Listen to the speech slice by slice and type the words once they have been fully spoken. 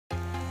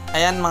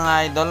Ayan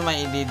mga idol,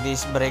 may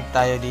i-disc brake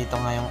tayo dito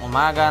ngayong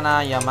umaga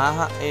na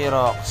Yamaha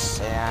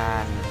AEROX.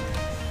 Ayan.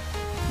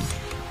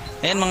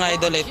 Ayan mga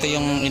idol, ito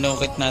yung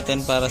inukit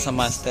natin para sa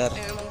master.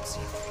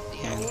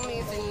 Ayan.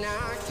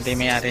 Ito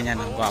yung may-ari niya,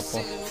 ng gwapo.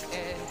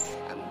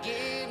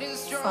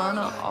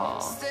 Paano?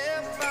 Oh.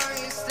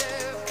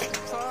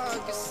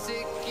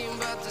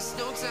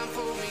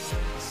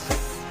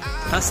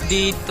 Tapos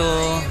dito,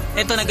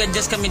 ito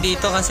nag-adjust kami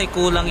dito kasi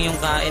kulang yung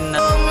kain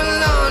na.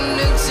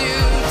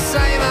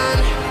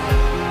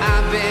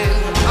 I've been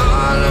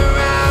all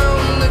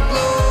around the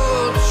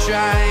globe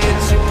trying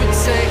to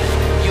protect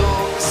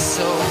your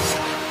soul.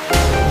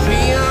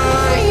 We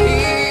are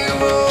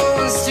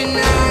heroes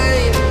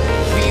tonight.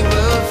 We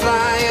will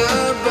fly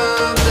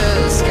above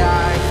the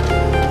sky.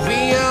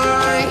 We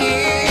are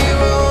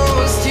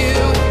heroes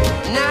tonight.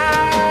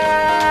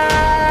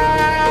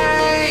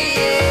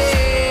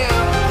 Yeah.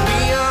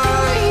 We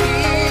are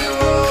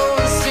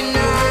heroes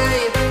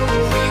tonight.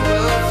 We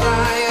will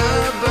fly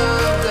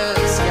above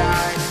the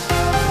sky.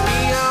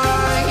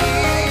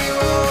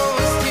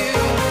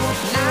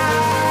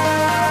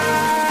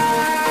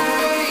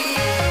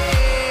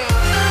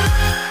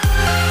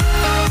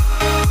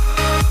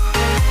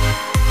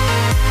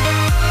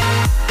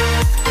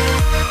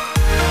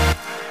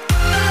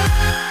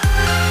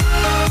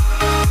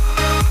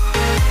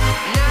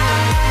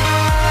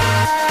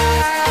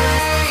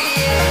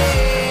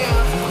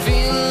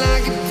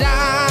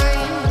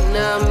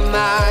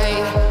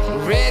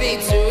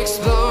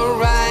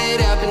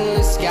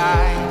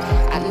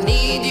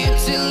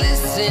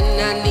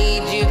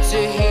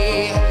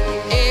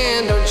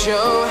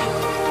 Show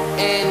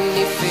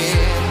any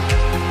fear.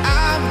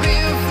 I've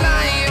been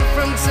flying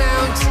from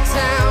town to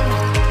town,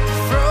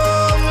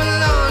 from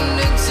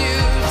London to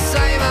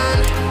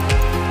Taiwan.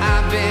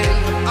 I've been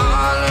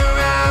all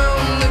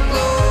around the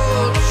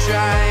globe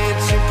trying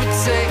to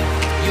protect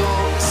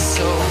your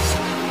soul.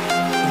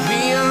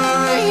 We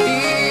are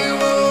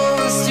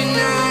heroes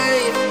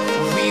tonight.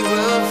 We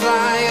will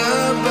fly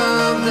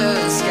above the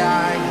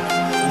sky.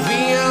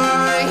 We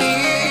are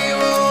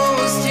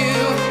heroes tonight.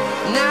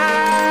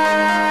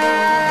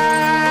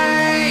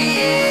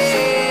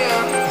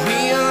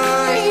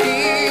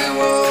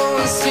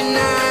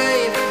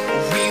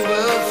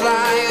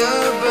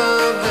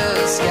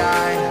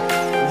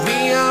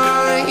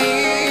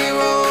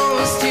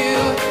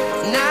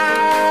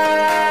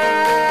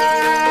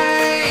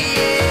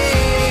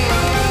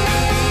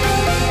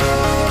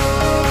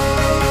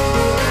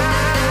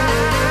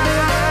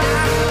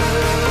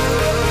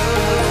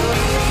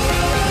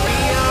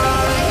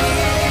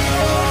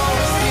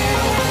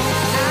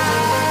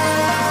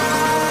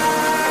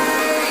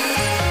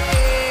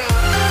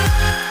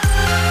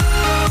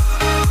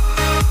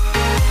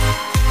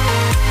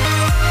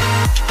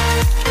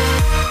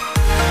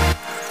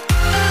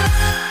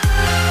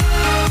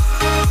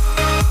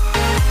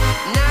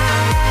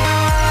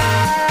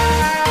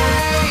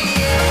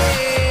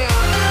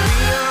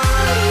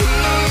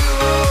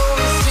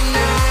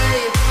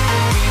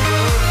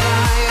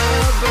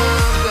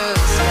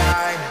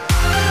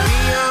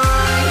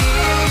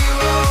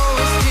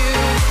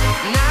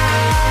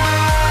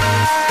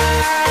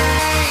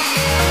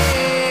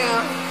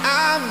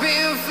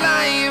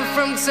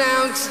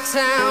 Town to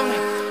town,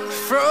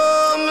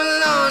 from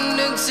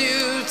London to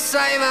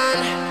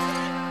Taiwan.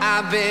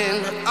 I've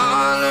been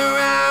all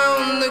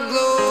around the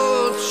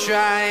globe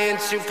trying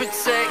to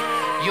protect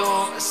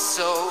your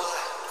soul.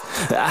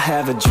 I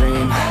have a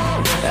dream,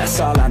 that's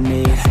all I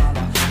need.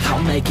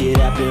 I'll make it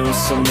happen with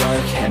some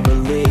work and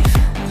belief.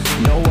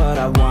 Know what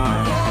I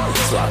want,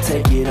 so I'll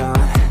take it on.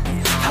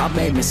 I've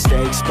made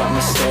mistakes, but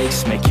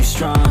mistakes make you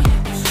strong.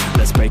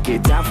 Let's break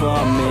it down for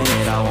a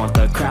minute. I want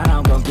the crown,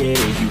 I'm gon' get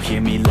it. You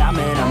hear me loud,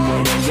 man, I'm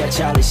winning. Yeah,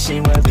 Charlie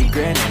Sheen will be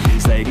grinning.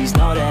 These ladies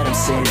know that I'm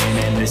sinning,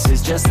 and this is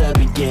just the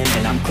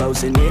beginning. I'm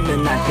closing in the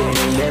night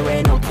inning. There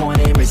ain't no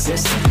point in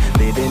resisting.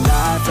 Living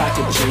life like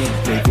a dream,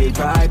 live it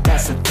right,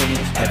 that's the thing.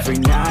 Every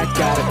night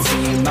got a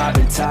team, I've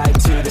been tied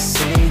to the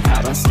scene.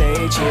 Out on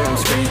stage, here I'm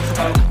screaming.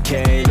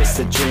 Okay, it's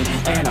a dream,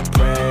 and I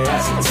pray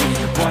as a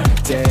team. One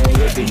day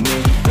it'll be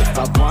me. If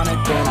I want it,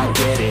 then I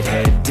get it.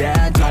 Head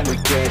down, don't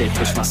regret it.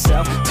 Push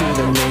myself to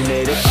the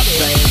limit. If I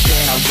play it,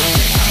 then I win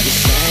it. I'm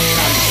just saying,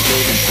 I'm just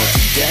living for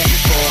today.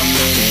 For a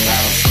minute,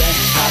 I don't stay,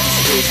 I just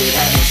lose it,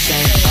 have no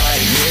shame, I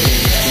admit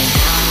it.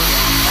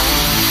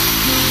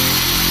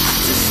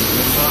 To see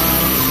the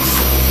fun,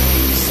 so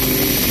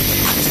easy.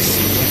 To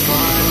see the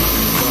fun,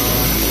 for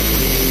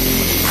me.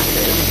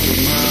 They're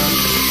looking up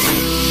to me.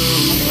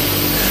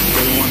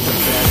 They want the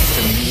best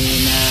of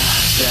me now,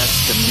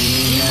 best of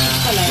me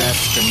now,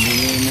 best of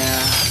me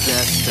now,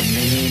 best of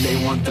me. They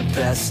want the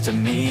best of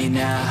me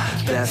now,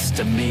 best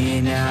of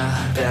me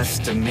now,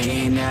 best of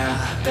me now,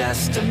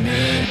 best of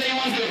me. They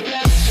want the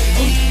best of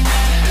me now.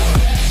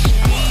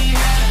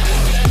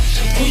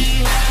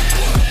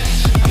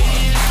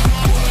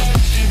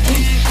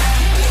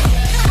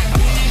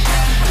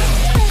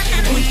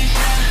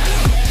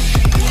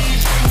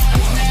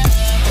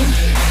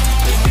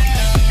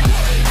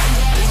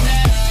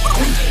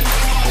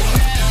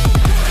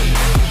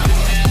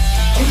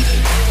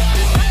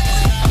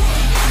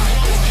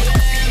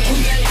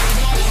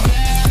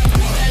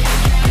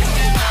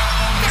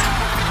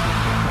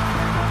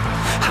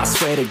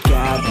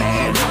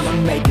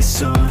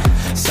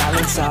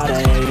 silence all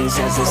the haters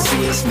as they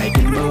see us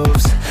making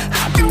moves.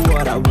 I do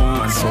what I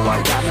want, so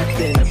I got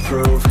nothing to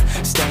prove.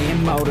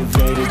 Staying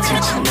motivated,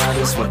 teaching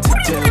others what to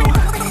do.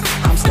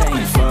 I'm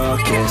staying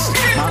focused,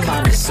 my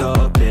mind is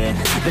open.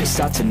 They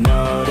start to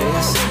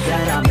notice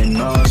that I'm in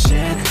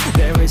motion.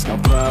 There is no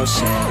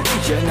potion,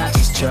 you're not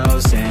just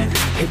chosen.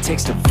 It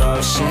takes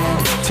devotion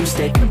to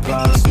stay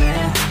composed,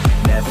 man.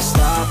 Never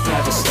stop,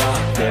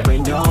 there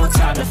ain't no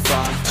time to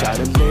fall. Try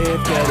to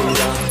live, get it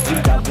up, you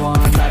got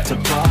one life to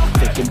ball.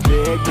 Thinking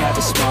big,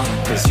 never small,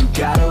 cause you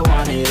gotta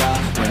want it all.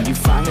 When you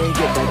finally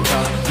get that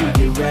call, you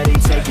get ready,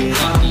 take it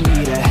on.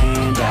 Need a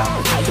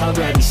handout, I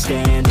already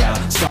stand out.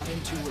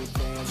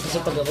 Kasi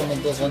pag ako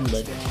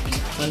magko-convert,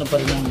 ano pa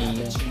rin ang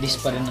Mio? This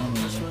pa rin ang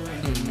Mio.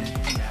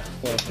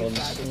 4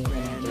 calls.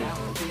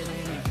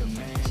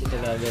 Kasi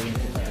talaga rin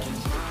ko pa rin.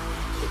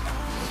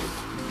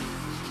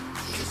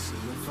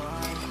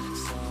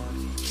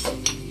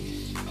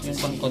 Yung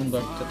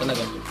pang-convert ko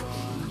talaga.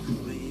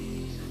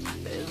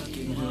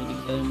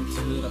 Mahilig tayo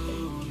magsahirap eh.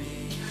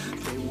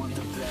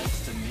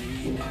 Best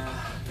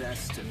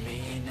of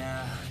me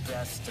now,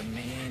 best of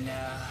me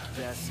now,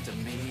 best of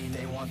me.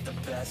 They want the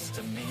best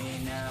of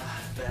me now,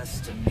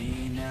 best of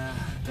me now,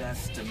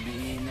 best of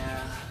me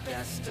now,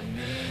 best of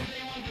me.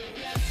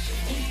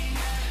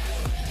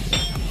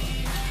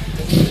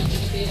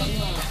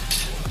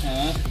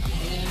 Ha?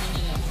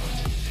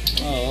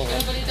 Oo, okay.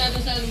 Ano balita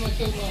doon sa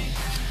show mo?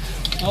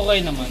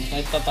 Okay naman,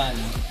 kahit pa paano.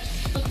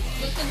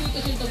 Ba't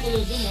nabutas yung tapulo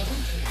doon, ha?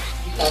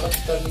 Dapat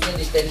storm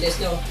niya, stainless,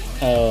 no?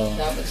 Oo.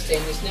 Dapat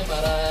stainless niya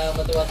para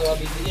matuwa-tuwa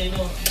bibili,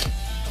 no?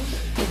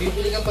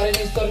 Bibili ka pa rin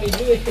ng store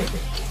ninyo, eh.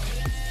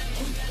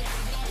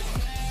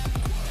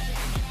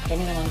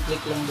 Kami naman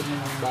click lang din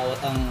yung bawat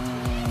ang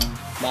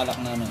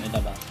balak namin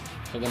ilaba.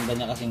 Kaganda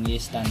niya kasing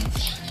i-stand.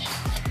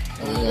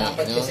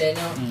 Dapat kasi,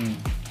 no?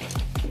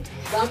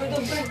 Dami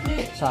doon, Frank,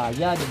 eh.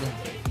 Sayad.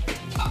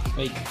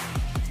 Wait.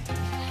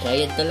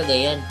 Sayad talaga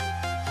yan.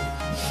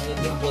 Sayad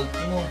yung bolt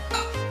mo.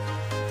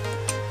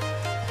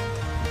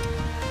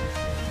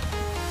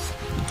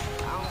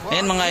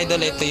 Ayan mga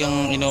idol, ito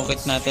yung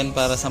inukit natin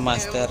para sa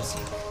master.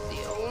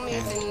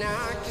 Ayan.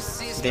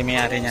 Ito yung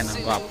may-ari niya, ang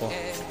gwapo.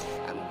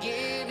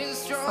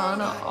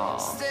 Sana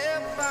all.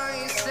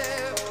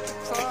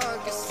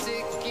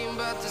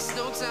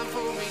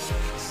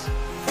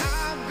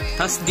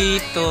 Tapos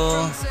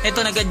dito, ito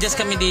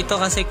nag-adjust kami dito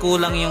kasi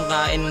kulang yung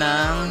kain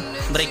ng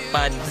brake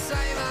pad.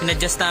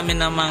 In-adjust namin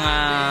ng mga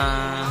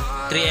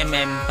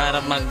 3mm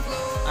para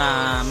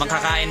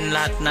magkakain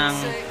lahat ng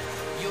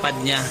pad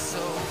niya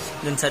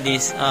dun sa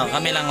disc.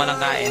 Kami lang walang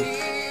kain.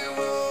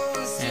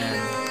 Ayan.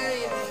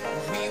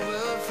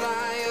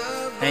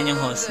 Ayan yung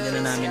hose, dyan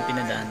na namin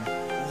pinadaan.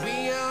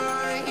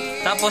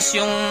 Tapos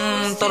yung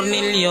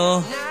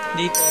tornilyo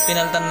dito,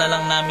 pinaltan na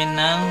lang namin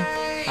ng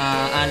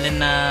allen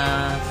na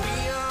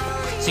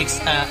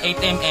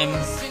 8mm.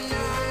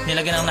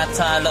 Nilagyan ng nut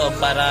sa loob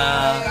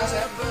para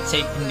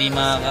safe, hindi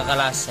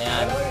makakalas.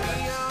 Ayan.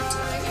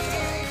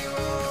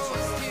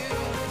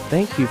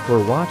 Thank you for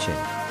watching.